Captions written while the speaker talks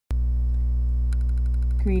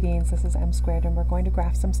Greetings, this is m squared, and we're going to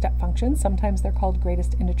graph some step functions. Sometimes they're called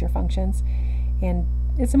greatest integer functions, and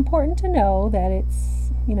it's important to know that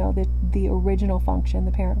it's, the original function,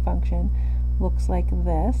 the parent function, looks like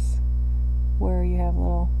this, where you have a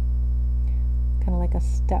little, kind of like a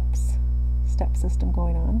step system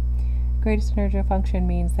going on. Greatest integer function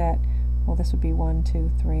means that, well, this would be 1,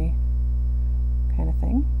 2, 3 kind of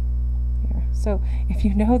thing here. So if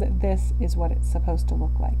you know that this is what it's supposed to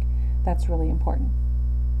look like, that's really important.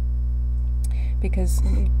 Because,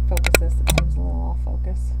 let me focus this, it seems a little off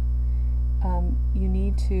focus. You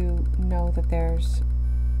need to know that there's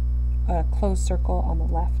a closed circle on the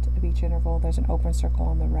left of each interval, there's an open circle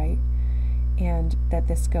on the right, and that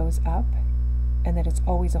this goes up, and that it's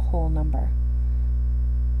always a whole number.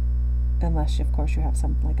 Unless, of course, you have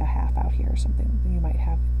something like a half out here or something, you might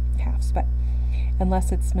have halves, but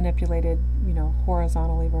unless it's manipulated,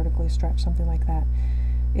 horizontally, vertically stretched, something like that,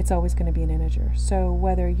 it's always going to be an integer. So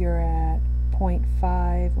whether you're at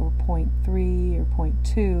 0.5 or 0.3 or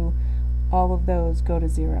 0.2, all of those go to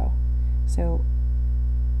 0. So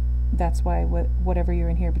that's why whatever you're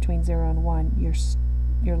in here between 0 and 1,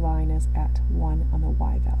 your line is at 1 on the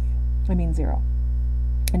y value. 0.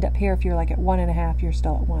 And up here, if you're like at 1.5, you're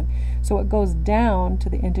still at 1. So it goes down to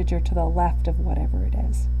the integer to the left of whatever it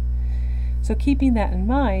is. So keeping that in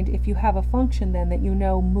mind, if you have a function then that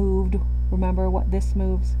moved, remember what this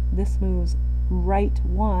moves? This moves right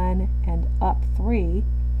 1 and up 3.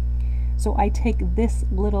 So I take this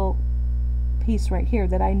little piece right here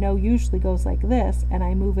that I know usually goes like this, and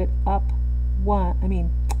I move it up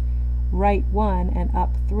right 1 and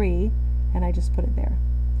up 3, and I just put it there.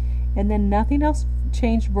 And then nothing else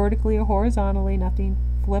changed vertically or horizontally, nothing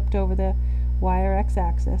flipped over the y or x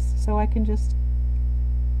axis. So I can just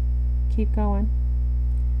keep going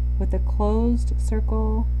with a closed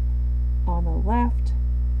circle on the left,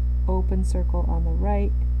 open circle on the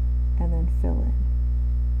right, and then fill in.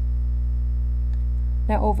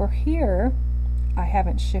 Now over here, I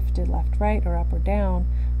haven't shifted left, right, or up or down,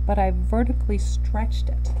 but I've vertically stretched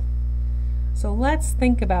it. So let's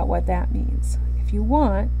think about what that means. If you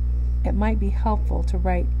want, it might be helpful to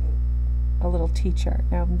write a little t-chart.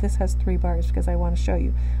 Now this has 3 bars because I want to show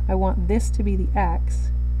you. I want this to be the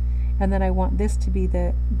x, and then I want this to be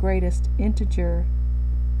the greatest integer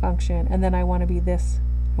function, and then I want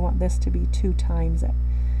this to be 2 times it.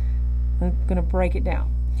 I'm going to break it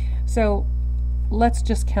down. So let's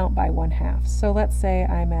just count by 1/2. So let's say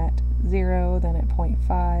I'm at 0, then at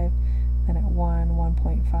 0.5, then at 1,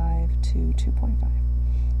 1.5, 2, 2.5.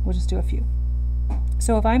 We'll just do a few.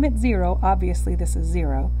 So if I'm at 0, obviously this is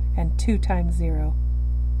 0, and 2 times 0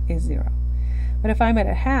 is 0. But if I'm at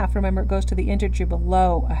 1/2, remember it goes to the integer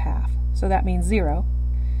below 1/2. So that means 0,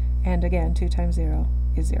 and again 2 times 0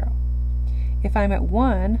 is 0. If I'm at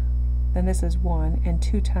 1, then this is 1, and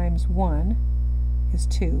 2 times 1 is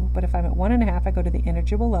 2. But if I'm at 1.5, I go to the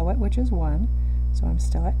integer below it, which is 1. So I'm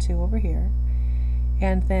still at 2 over here.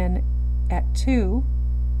 And then at 2,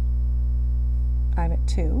 I'm at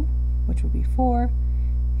 2, which would be 4.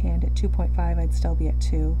 And at 2.5, I'd still be at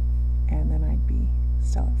 2, and then I'd be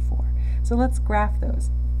still at 4. So let's graph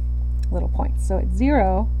those little points. So at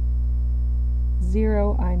 0,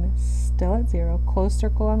 0, I'm still at 0, closed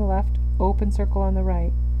circle on the left, open circle on the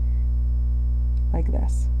right, like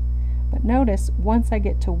this. But notice, once I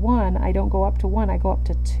get to 1, I don't go up to 1, I go up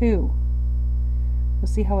to 2. You'll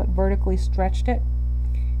see how it vertically stretched it?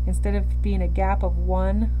 Instead of being a gap of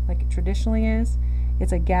 1, like it traditionally is,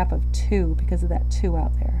 it's a gap of 2 because of that 2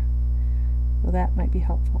 out there. So that might be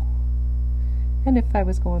helpful. And if I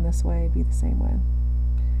was going this way, it'd be the same way.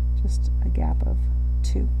 Just a gap of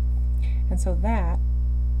 2. And so that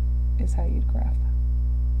is how you'd graph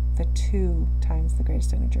the 2 times the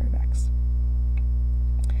greatest integer of x.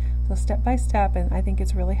 So step by step, and I think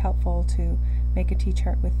it's really helpful to make a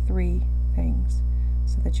t-chart with 3 things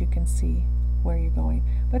so that you can see where you're going.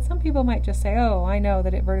 But some people might just say, oh, I know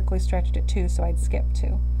that it vertically stretched at 2, so I'd skip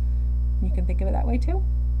 2. You can think of it that way too.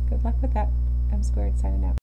 Good luck with that. M squared signing out.